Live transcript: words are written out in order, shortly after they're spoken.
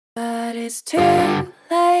But it's too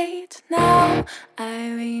late now. I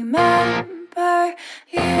remember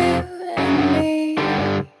you and me,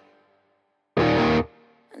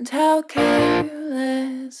 and how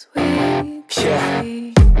careless we could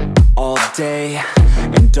be. All day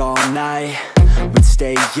and all night, we'd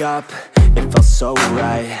stay up, it felt so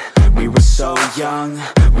right. We were so young,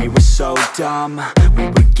 we were so dumb. We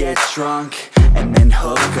would get drunk and then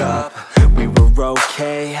hook up. We were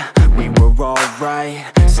okay, we were alright,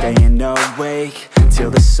 staying awake till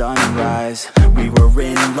the sunrise. We were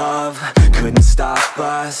in love, couldn't stop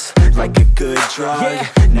us, like a good drug,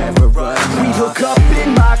 never enough. We'd hook up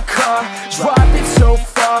in my car, driving so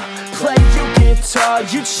far, play you guitar,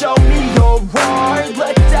 you'd show me your art,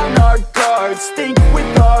 let down our guards, think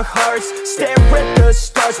with our hearts, stare at the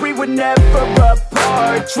stars. We were never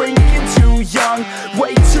apart, drinking too young,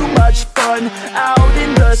 way too much fun, out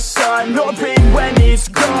in the sun, orbit when it's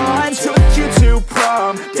gone. Took you to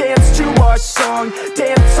prom, dance to our song,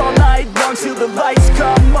 dance all night long till the lights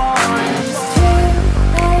come on.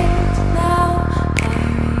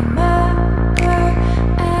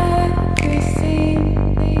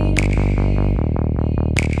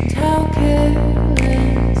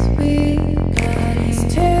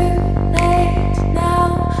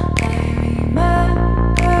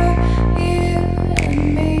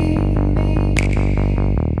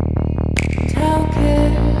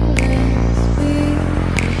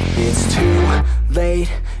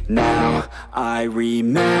 Now I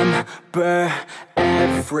remember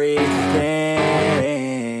everything,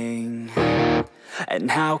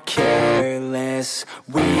 and how careless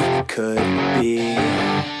we could be,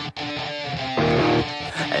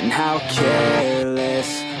 and how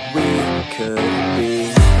careless we could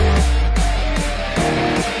be,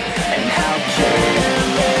 and how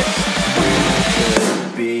careless we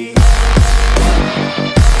could be.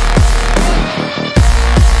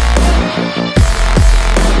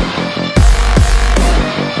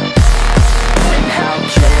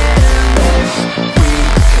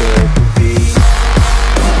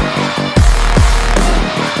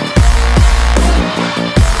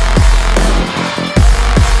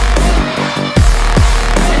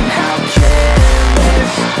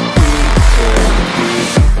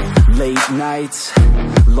 Nights,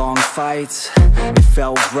 long fights, it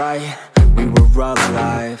felt right, we were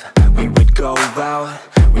alive. We would go out,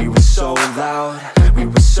 we were so loud, we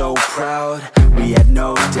were so proud, we had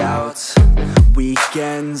no doubts.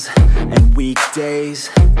 Weekends and weekdays,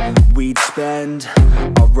 we'd spend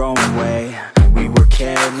our own way. We were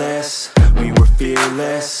careless, we were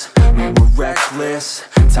fearless, we were reckless,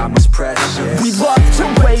 time was precious. We loved to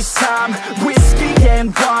waste time, whiskey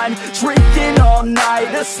and wine, drinking all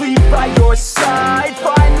night, asleep by your side.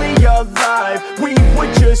 Finally alive, we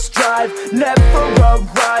would just drive, never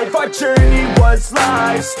arrive. Our journey was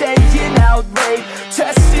live, staying out late,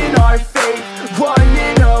 testing our fate,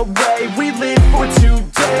 running away. We live for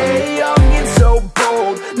today, young and so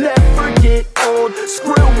bold, never get old.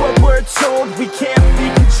 Screw what we're told, we can't be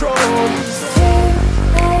controlled.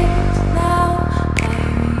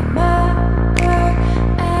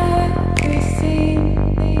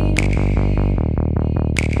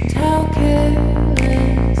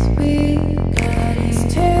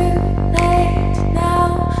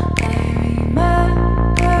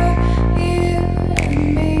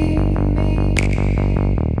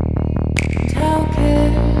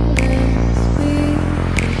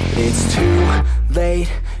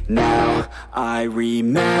 Now I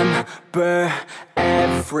remember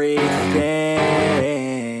everything,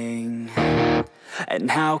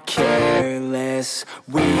 and how careless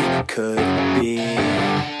we could be,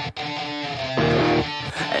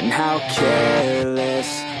 and how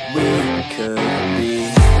careless we could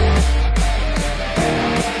be,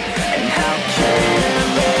 and how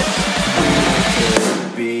careless we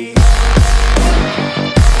could be.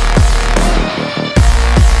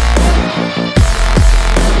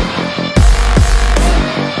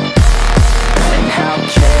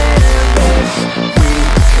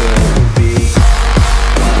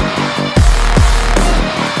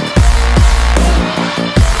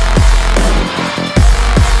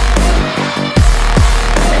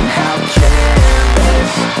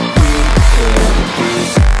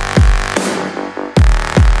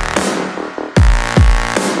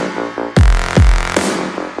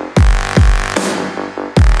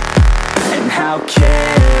 How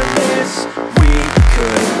careless we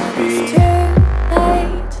could be. It's too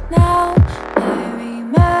late now, I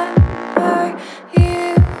remember you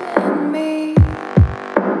and me,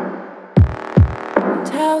 and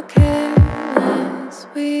how careless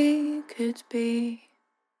we could be.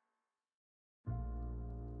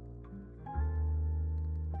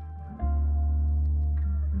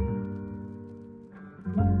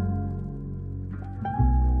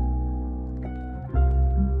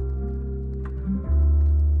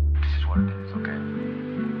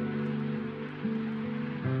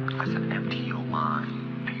 I said empty your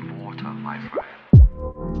mind, be water, my friend.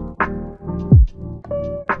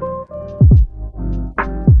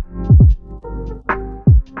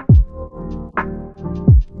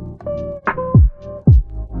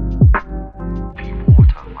 Be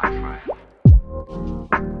water, my friend.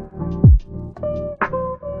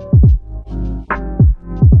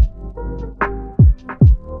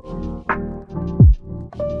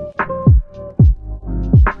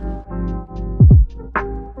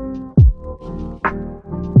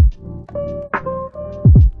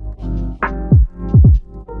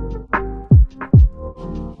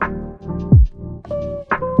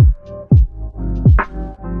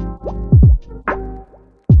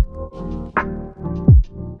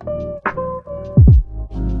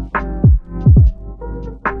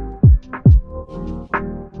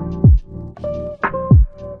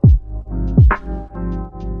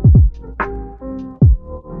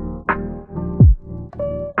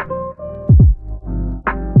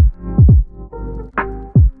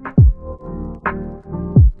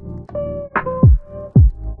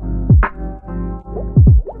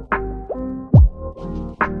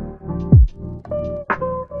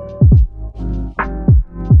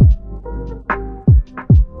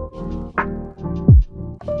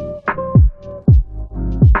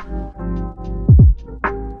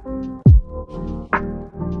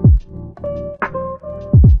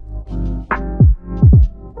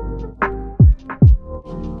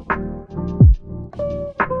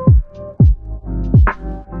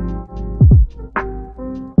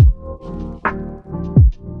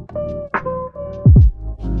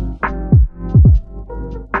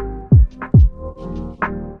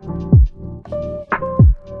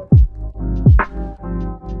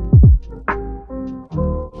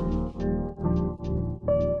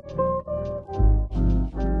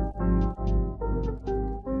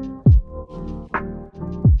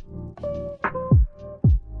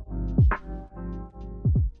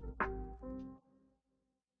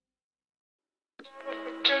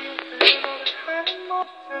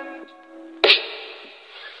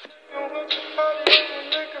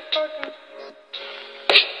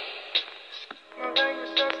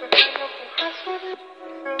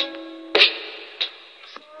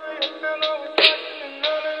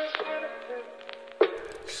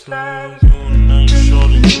 Slide